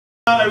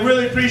I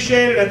really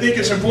appreciate it. I think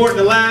it's important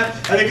to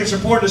laugh. I think it's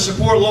important to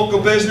support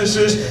local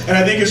businesses. And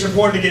I think it's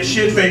important to get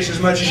shit-faced as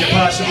much as you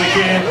possibly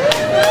can.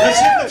 Let's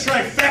hit the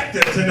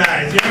trifecta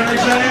tonight. You know what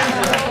I'm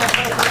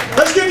saying?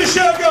 Let's get the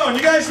show going.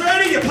 You guys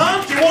ready? You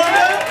pumped? You warmed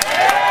up?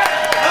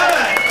 All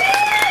right.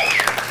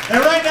 And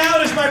right now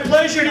it is my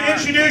pleasure to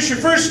introduce your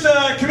first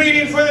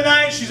comedian for the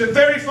night. She's a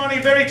very funny,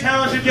 very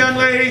talented young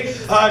lady.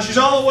 She's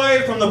all the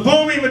way from the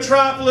booming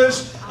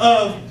metropolis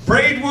of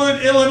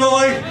Braidwood,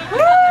 Illinois.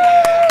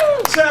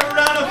 Let's have a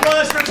round of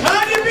applause for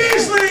Tonya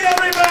Beasley,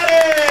 everybody!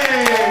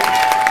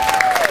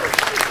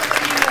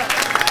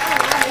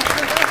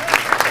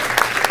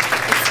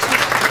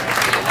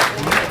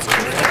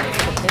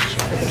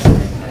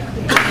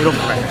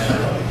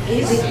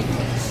 Easy.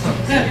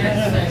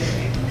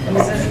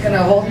 Is this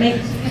gonna hold me?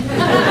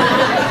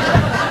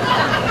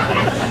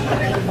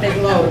 Big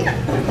load.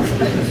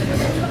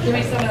 Give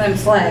me some of them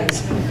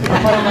flags.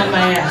 I'll put them on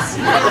my ass.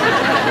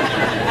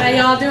 How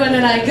y'all doing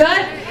tonight?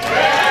 Good?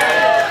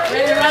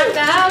 Ready to rock the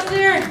house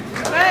here?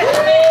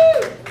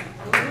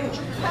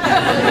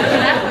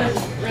 That was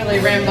really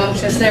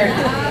rambunctious there.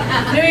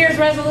 New Year's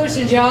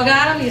resolutions, y'all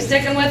got them? You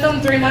sticking with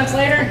them 3 months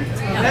later?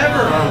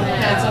 Never.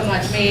 Not so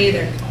much, me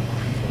either.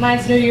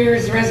 Mine's New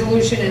Year's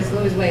resolution is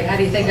lose weight. How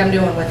do you think I'm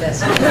doing with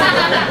this?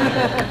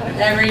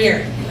 Every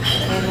year.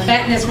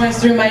 Fatness runs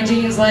through my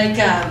genes like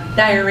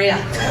diarrhea.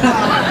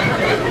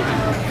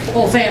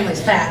 Whole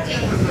family's fat.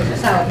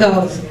 That's how it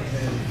goes.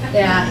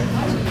 Yeah.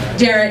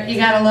 Jarrett, you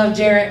gotta love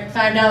Jarrett.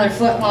 $5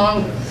 foot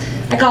long.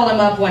 I called him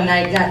up one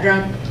night, got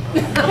drunk.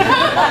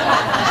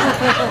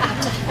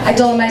 I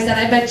told him, I said,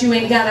 I bet you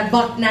ain't got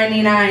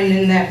 $1.99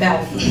 in that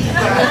belt.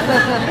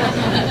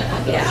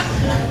 Yeah.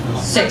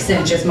 6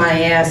 inches,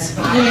 my ass.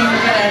 You ain't even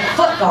got a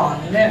foot gone.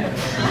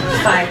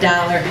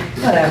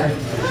 $5, whatever.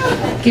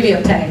 Give you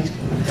a penny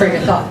for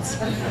your thoughts.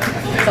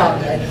 It's all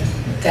good.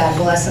 God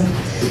bless him.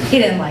 He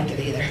didn't like it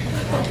either.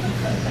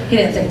 He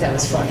didn't think that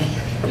was funny.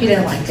 He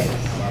didn't like it.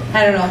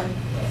 I don't know.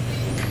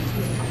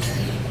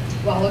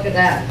 Well, look at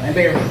that. My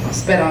beer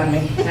spit on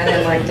me. I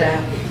didn't like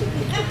that.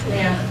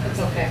 Yeah, it's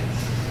okay.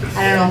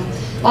 I don't know.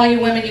 All you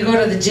women, you go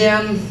to the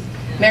gym,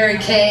 Mary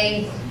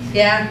Kay,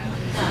 yeah?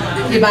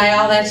 You buy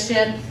all that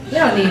shit. You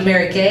don't need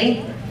Mary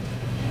Kay.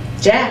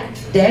 Jack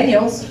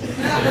Daniels.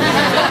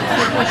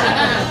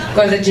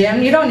 Go to the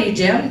gym. You don't need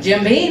Jim.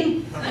 Jim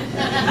Beam.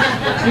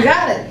 You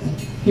got it.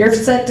 You're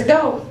set to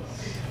go.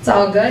 It's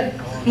all good.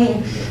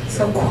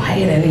 So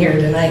quiet in here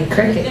tonight.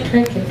 Cricket,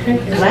 cricket,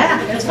 cricket.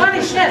 Laugh. It's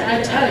funny shit,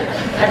 I tell you.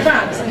 I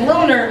promise. I'm a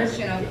little nervous,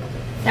 you know.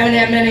 Haven't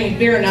had many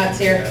beer nuts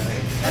here.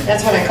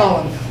 That's what I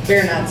call them.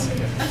 Beer nuts.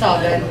 It's all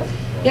good.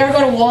 You ever go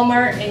to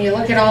Walmart and you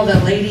look at all the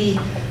lady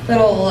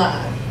little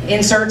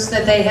inserts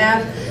that they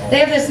have? They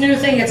have this new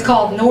thing, it's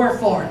called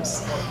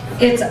Norforms.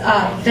 It's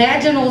a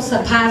vaginal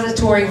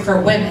suppository for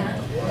women.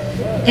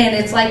 And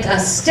it's like a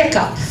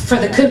stick-up for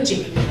the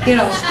coochie. You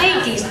know,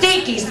 stinky,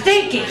 stinky,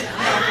 stinky.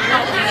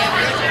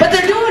 But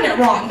they're doing it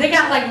wrong. They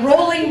got like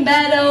Rolling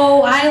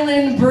Meadow,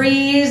 Island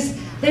Breeze.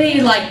 They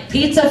need like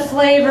pizza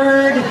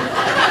flavored,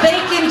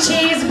 bacon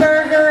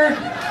cheeseburger,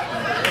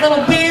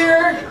 little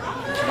beer,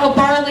 little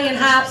barley and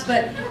hops,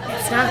 but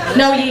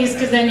no yeast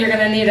because then you're going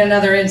to need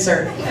another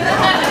insert.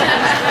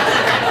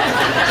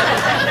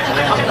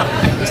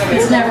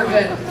 It's never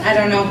good. I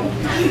don't know.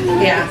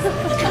 Yeah.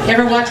 You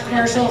ever watch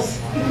commercials?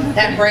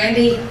 That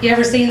brandy? You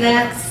ever seen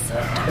that?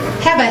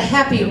 Have a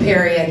happy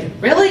period.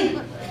 Really?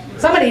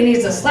 Somebody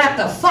needs to slap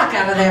the fuck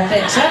out of that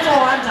bitch. That's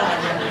all I'm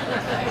telling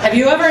you. Have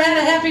you ever had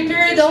a happy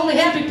period? The only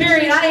happy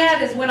period I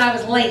had is when I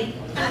was late.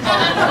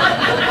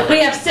 We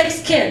have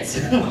 6 kids.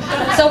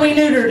 So we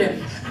neutered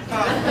him.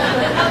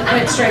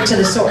 Went straight to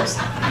the source.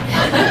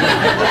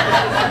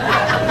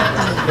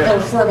 Little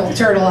fertile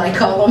turtle, I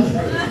call him.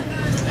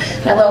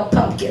 That little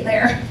pumpkin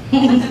there.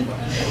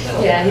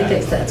 Yeah, he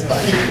thinks that's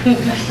funny.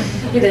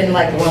 He didn't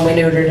like it when we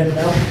neutered him,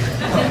 though.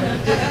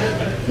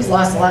 He's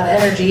lost a lot of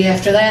energy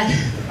after that.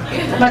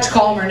 Much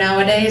calmer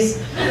nowadays.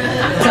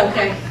 It's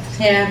okay.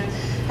 Yeah.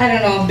 I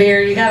don't know,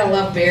 beer. You gotta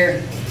love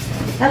beer.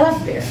 I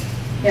love beer.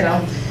 You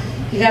know,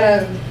 you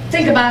gotta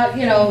think about,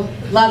 you know,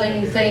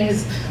 loving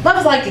things. Love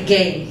is like a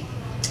game.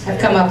 I've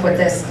come up with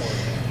this.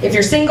 If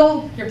you're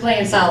single, you're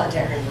playing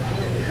solitaire.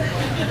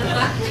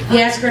 You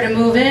ask her to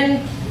move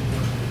in,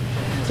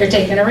 you're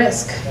taking a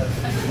risk.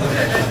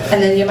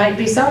 And then you might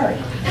be sorry.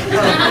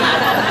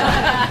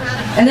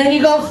 And then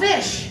you go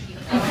fish.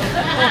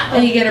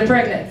 And you get her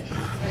pregnant.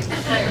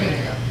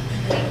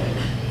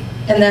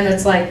 And then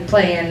it's like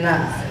playing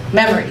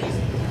memory.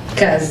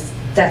 Because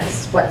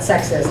that's what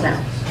sex is now.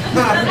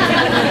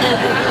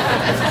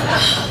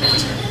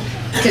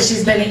 Because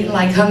she's been eating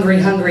like hungry,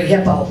 hungry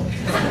hippo.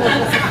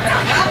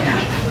 Yeah.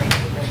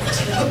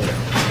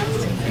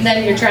 And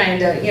then you're trying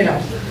to, you know,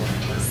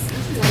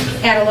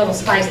 add a little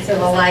spice to the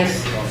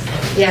life.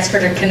 You ask her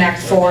to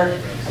connect 4.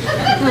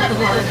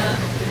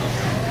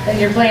 And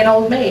you're playing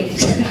old maid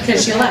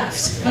because she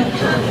left.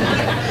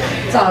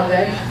 It's all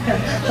good.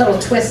 Little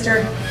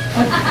twister.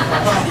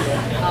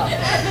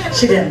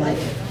 She didn't like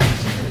it.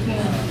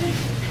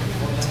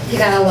 You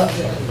gotta love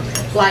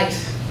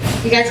life.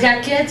 You guys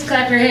got kids?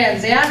 Clap your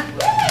hands, yeah?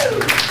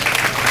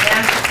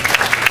 Yeah?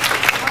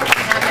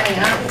 Not many,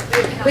 huh?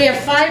 We have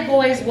 5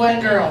 boys,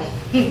 1 girl.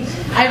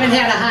 I haven't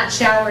had a hot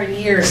shower in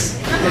years.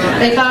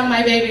 They found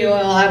my baby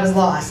oil, I was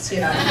lost, you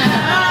know.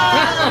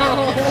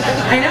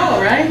 I know,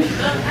 right?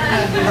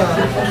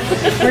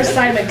 Where's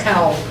Simon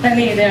Cowell? I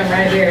need him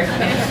right here.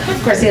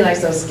 Of course, he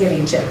likes those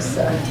skinny chicks.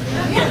 So.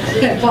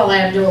 Paul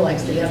Abdul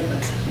likes the young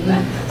ones.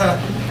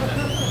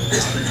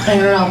 I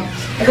don't know.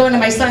 I go into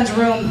my son's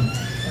room,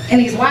 and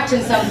he's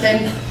watching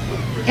something,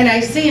 and I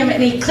see him,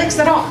 and he clicks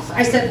it off.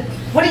 I said,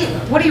 what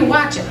are you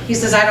watching? He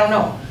says, I don't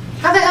know.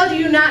 How the hell do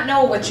you not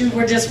know what you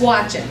were just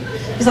watching?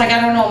 He's like, I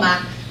don't know,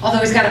 Ma. Although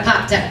he's got a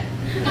pop 10.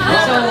 So,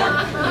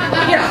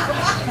 you know,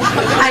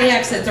 I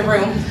exit the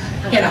room,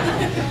 you know.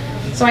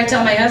 So I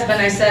tell my husband,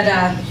 I said,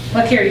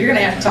 look here, you're going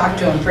to have to talk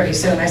to him pretty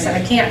soon. I said,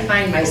 I can't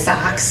find my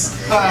socks.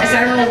 I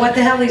said, I don't know what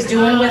the hell he's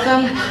doing with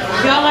them.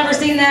 Y'all ever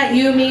seen that,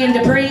 You, Me, and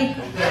Dupree?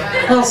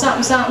 A little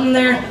something, something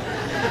there?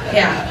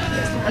 Yeah,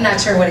 I'm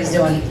not sure what he's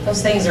doing.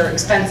 Those things are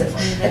expensive.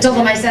 I told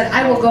him, I said,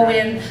 I will go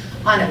in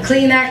on a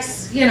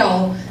Kleenex, you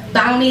know,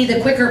 Bounty, the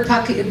quicker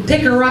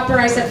picker-upper.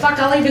 I said, fuck,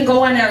 I'll even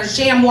go in on a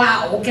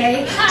ShamWow,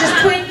 okay?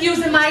 Just quit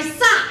using my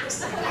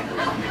socks.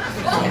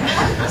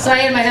 Yeah. So I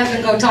had my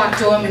husband go talk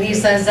to him, and he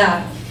says,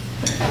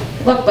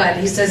 look, bud,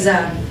 he says,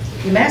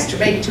 you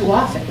masturbate too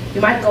often.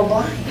 You might go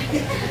blind.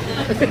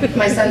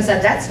 My son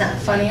said, that's not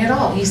funny at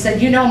all. He said,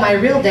 you know, my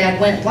real dad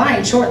went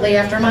blind shortly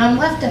after Mom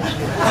left him.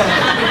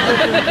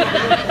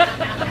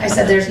 I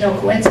said, there's no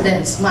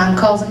coincidence. Mom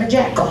calls him a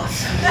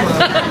jack-off.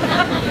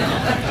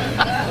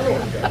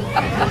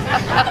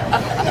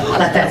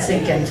 Let that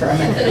sink in for a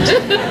minute.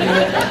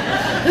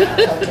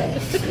 Okay.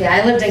 Yeah,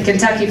 I lived in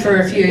Kentucky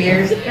for a few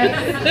years.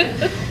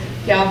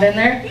 Y'all been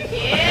there?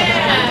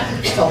 Yeah.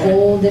 It's a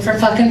whole different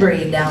fucking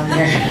breed down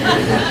there.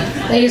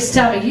 They used to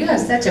tell me, you have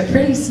such a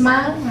pretty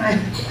smile.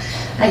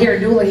 I hear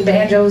dueling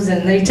banjos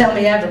and they tell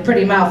me I have a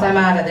pretty mouth. I'm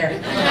out of there.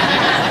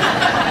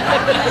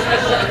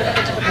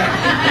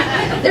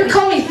 They would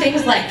call me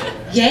things like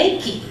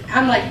Yankee.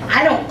 I'm like,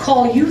 I don't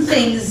call you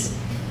things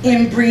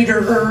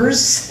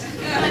inbreeders.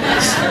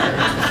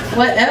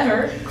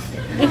 Whatever.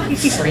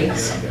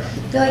 Freaks.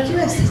 They're like, you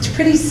have such a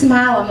pretty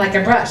smile. I'm like,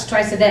 I brush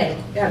twice a day.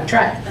 You gotta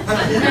try it.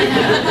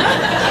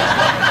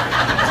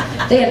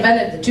 They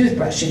invented the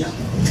toothbrush, you know.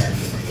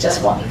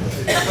 Just one.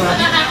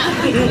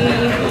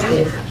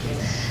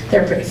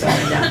 They're pretty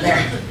funny down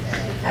there.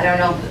 I don't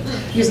know.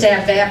 Used to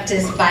have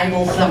Baptist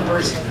Bible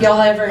thumpers.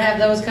 Y'all ever have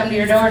those come to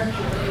your door?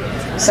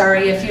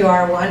 Sorry if you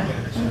are one.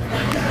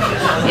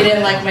 You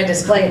didn't like my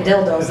display of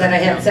dildos that I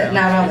had sitting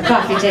out on the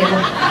coffee table.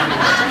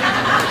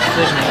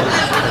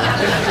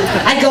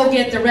 I go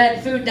get the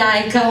red food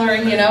dye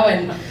coloring, you know,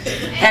 and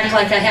act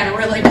like I had a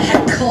really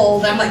bad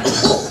cold. I'm like,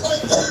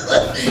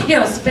 you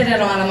know, spit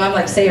it on them. I'm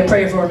like, say a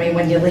prayer for me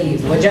when you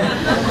leave, would you?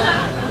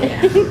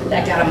 Yeah,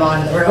 that got them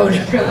on the road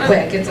real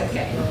quick. It's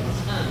okay.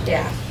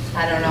 Yeah,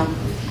 I don't know.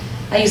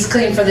 I used to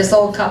clean for this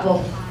old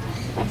couple,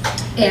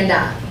 and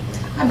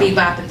I'd be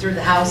bopping through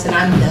the house, and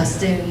I'm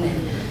dusting,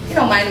 and, you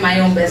know, minding my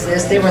own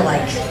business. They were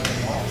like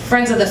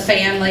friends of the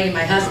family,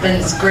 my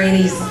husband's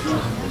granny's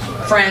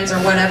friends or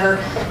whatever,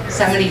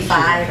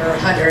 75 or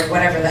 100,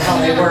 whatever the hell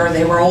they were.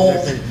 They were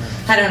old.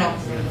 I don't know.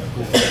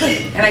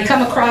 And I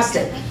come across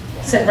it,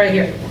 sitting right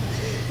here.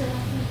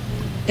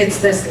 It's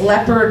this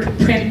leopard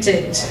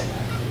printed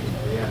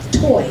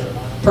toy,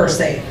 per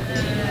se.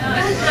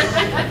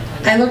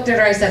 I looked at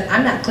her, I said,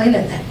 I'm not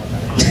cleaning that.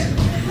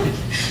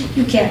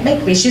 You can't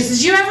make me. She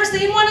says, you ever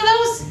seen one of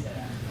those?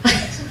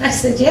 I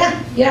said, yeah,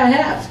 I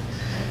have.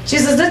 She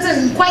says, this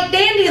is quite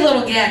dandy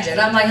little gadget.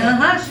 I'm like,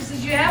 uh-huh. She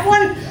says, you have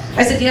one?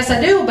 I said, yes,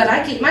 I do, but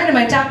I keep mine in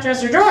my top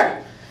dresser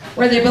drawer,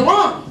 where they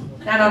belong,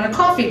 not on a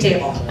coffee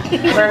table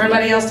for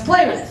everybody else to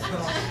play with.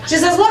 She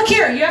says, look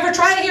here, you ever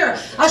try it here?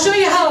 I'll show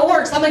you how it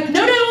works. I'm like,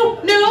 no,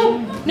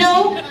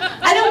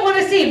 I don't want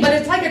to see, but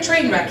it's like a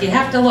train wreck. You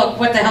have to look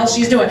what the hell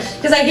she's doing.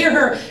 Because I hear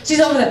her,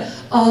 she's over there,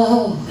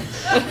 oh,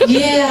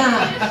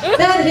 yeah,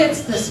 that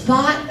hits the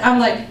spot. I'm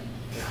like,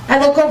 I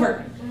look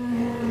over.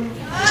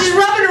 She's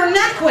rubbing her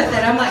neck with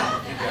it. I'm like,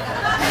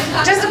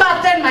 just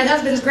about then my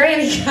husband's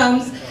granny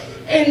comes,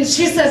 and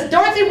she says,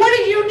 Dorothy, what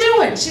are you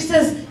doing? She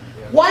says,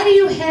 why do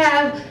you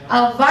have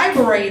a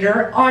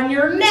vibrator on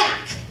your neck?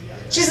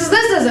 She says,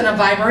 this isn't a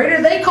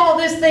vibrator. They call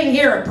this thing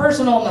here a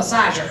personal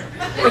massager.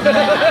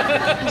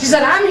 She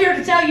said, I'm here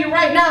to tell you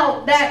right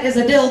now, that is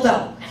a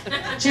dildo.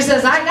 She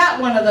says, I got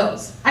one of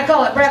those. I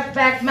call it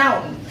Breathback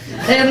Mountain.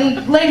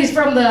 And ladies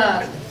from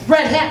the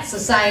Red Hat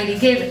Society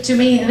gave it to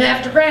me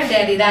after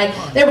Granddaddy died.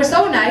 They were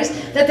so nice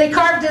that they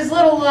carved his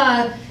little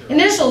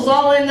initials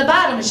all in the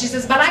bottom. And she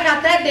says, but I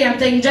got that damn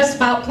thing just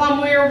about plumb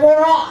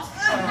wore off.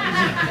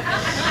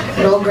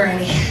 Good old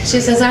Granny. She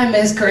says, I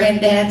miss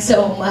Granddad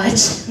so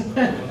much.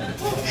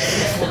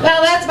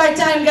 Well, that's my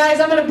time, guys.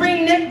 I'm going to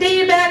bring Nick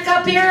D back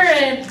up here,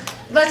 and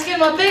let's give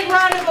him a big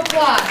round of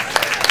applause.